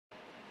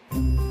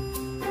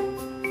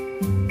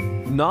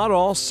Not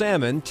all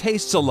salmon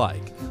tastes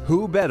alike.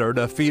 Who better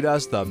to feed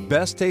us the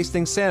best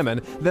tasting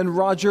salmon than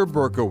Roger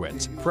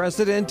Berkowitz,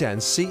 President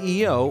and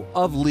CEO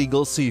of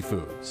Legal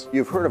Seafoods.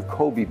 You've heard of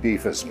Kobe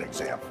beef as an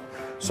example.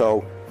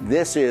 So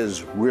this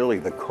is really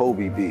the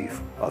Kobe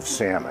beef of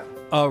salmon.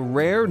 A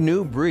rare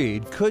new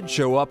breed could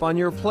show up on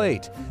your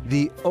plate,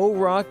 the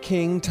Ora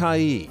King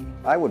Tai.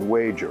 I would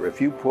wager if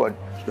you put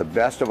the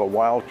best of a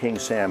wild king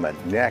salmon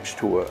next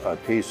to a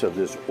piece of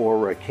this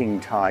Ora King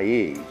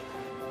Tai,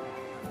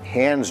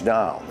 hands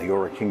down, the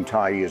Ora King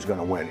Tai is going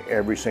to win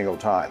every single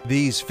time.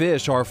 These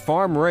fish are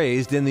farm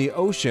raised in the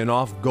ocean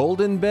off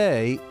Golden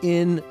Bay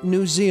in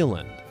New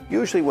Zealand.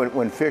 Usually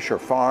when fish are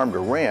farmed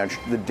or ranched,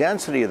 the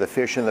density of the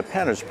fish in the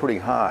pen is pretty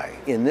high.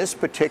 In this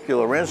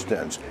particular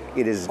instance,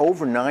 it is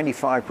over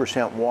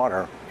 95%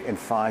 water and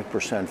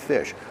 5%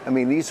 fish. I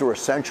mean, these are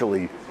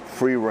essentially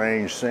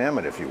free-range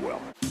salmon, if you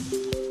will.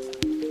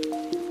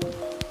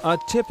 A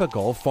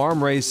typical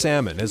farm-raised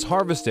salmon is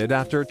harvested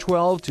after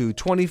 12 to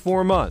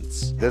 24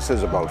 months. This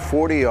is about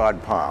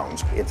 40-odd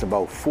pounds. It's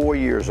about 4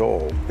 years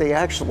old. They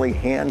actually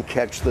hand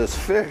catch this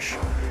fish.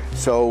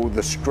 So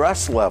the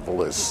stress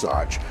level is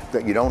such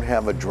that you don't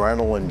have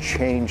adrenaline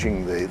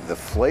changing the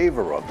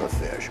flavor of the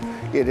fish.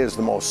 It is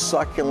the most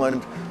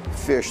succulent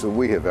fish that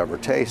we have ever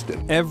tasted.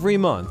 Every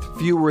month,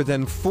 fewer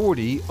than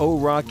 40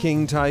 Ora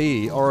King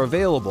Tai are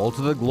available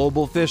to the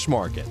global fish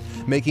market,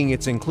 making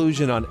its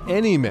inclusion on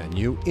any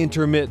menu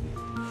intermittent.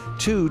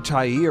 2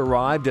 Tai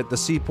arrived at the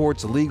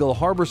seaport's legal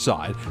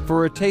harborside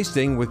for a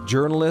tasting with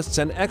journalists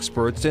and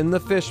experts in the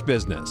fish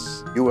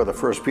business. You are the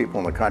first people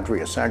in the country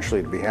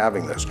essentially to be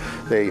having this.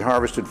 They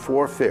harvested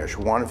 4 fish.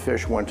 1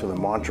 fish went to the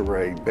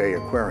Monterey Bay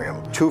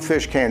Aquarium. 2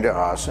 fish came to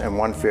us and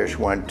 1 fish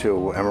went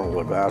to Emerald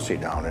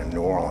Lagasse down in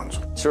New Orleans.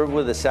 Served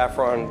with a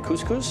saffron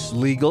couscous.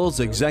 Legal's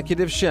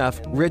executive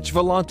chef, Rich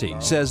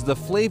Vellante, says the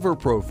flavor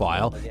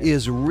profile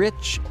is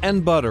rich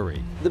and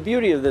buttery. The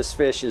beauty of this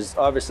fish is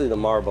obviously the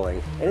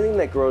marbling. Anything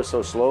that grows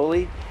so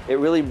slowly, it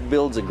really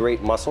builds a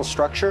great muscle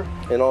structure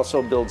and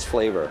also builds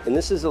flavor. And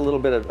this is a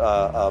little bit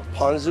of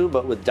ponzu,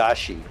 but with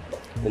dashi.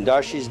 And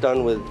dashi is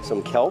done with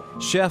some kelp.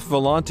 Chef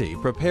Vellante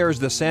prepares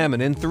the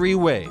salmon in 3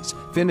 ways,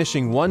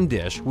 finishing one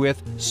dish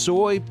with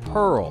soy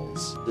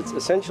pearls. It's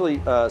essentially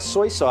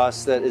soy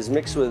sauce that is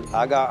mixed with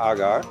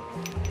agar-agar,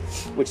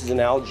 which is an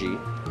algae.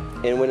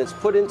 And when it's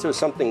put into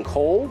something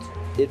cold,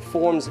 it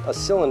forms a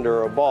cylinder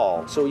or a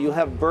ball. So you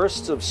have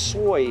bursts of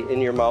soy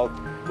in your mouth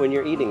when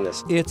you're eating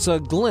this. It's a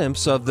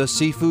glimpse of the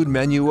seafood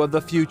menu of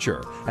the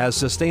future as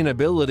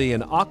sustainability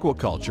in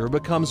aquaculture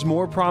becomes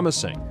more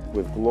promising.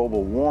 With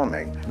global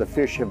warming, the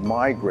fish have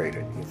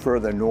migrated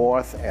further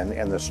north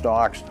and the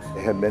stocks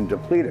have been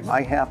depleted.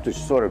 I have to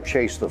sort of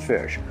chase the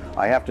fish.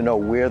 I have to know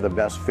where the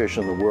best fish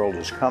in the world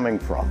is coming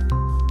from.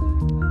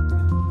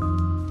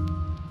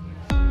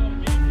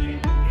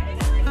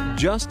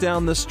 Just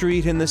down the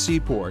street in the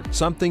seaport,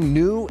 something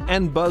new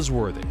and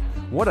buzzworthy.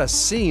 What a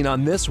scene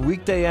on this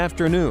weekday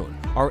afternoon.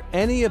 Are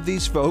any of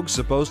these folks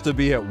supposed to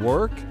be at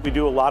work? We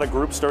do a lot of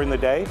groups during the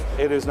day.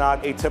 It is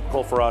not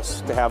atypical for us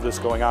to have this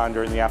going on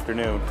during the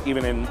afternoon,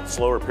 even in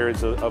slower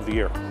periods of the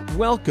year.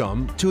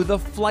 Welcome to the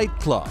Flight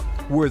Club,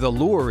 where the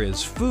lure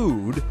is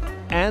food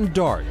and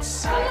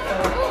darts.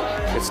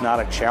 It's not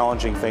a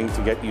challenging thing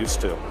to get used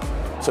to.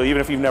 So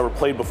even if you've never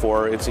played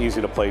before, it's easy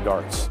to play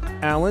darts.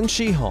 Alan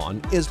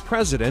Sheehan is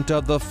president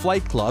of the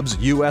Flight Club's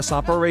U.S.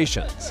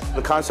 operations.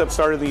 The concept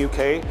started in the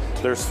UK.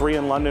 There's 3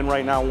 in London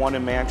right now, 1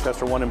 in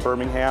Manchester, 1 in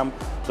Birmingham,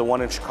 the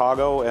 1 in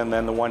Chicago, and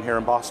then the 1 here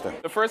in Boston.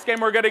 The first game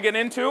we're going to get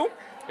into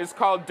is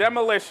called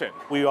Demolition.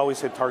 We always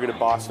hit targeted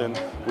Boston.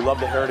 We love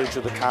the heritage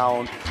of the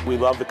town. We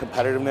love the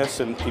competitiveness,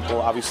 and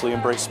people obviously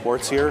embrace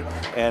sports here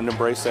and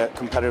embrace that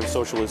competitive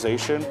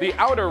socialization. The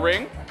outer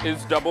ring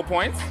is double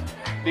points.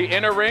 The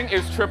inner ring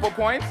is triple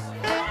points.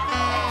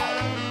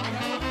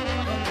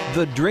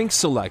 The drink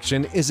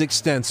selection is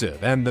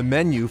extensive and the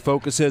menu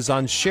focuses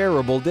on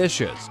shareable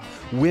dishes.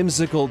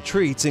 Whimsical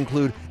treats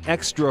include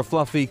extra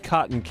fluffy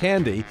cotton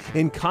candy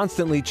in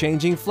constantly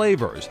changing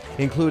flavors,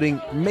 including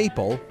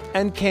maple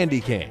and candy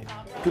cane.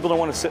 People don't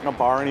want to sit in a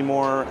bar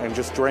anymore and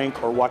just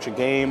drink or watch a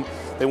game.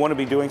 They want to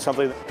be doing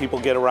something that people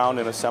get around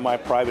in a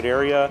semi-private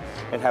area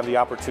and have the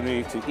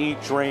opportunity to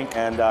eat, drink,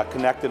 and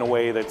connect in a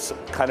way that's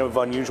kind of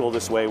unusual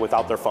this way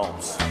without their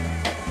phones.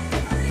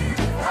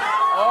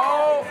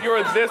 Oh, you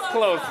were this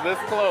close, this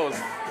close.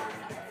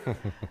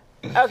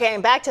 Okay,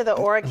 and back to the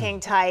Ora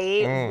King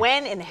Tai.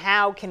 When and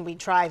how can we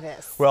try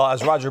this? Well,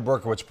 as Roger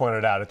Berkowitz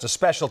pointed out, it's a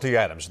specialty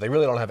item, so they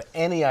really don't have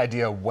any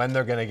idea when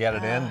they're going to get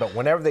it in, but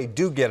whenever they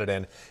do get it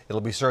in,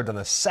 it'll be served on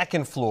the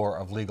 2nd floor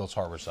of Legal's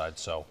Harborside,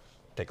 so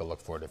take a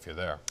look for it if you're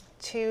there.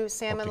 2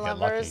 salmon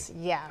lovers,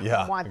 yeah,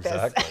 Yeah, want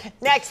exactly. this.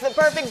 Next, the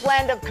perfect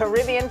blend of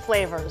Caribbean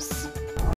flavors.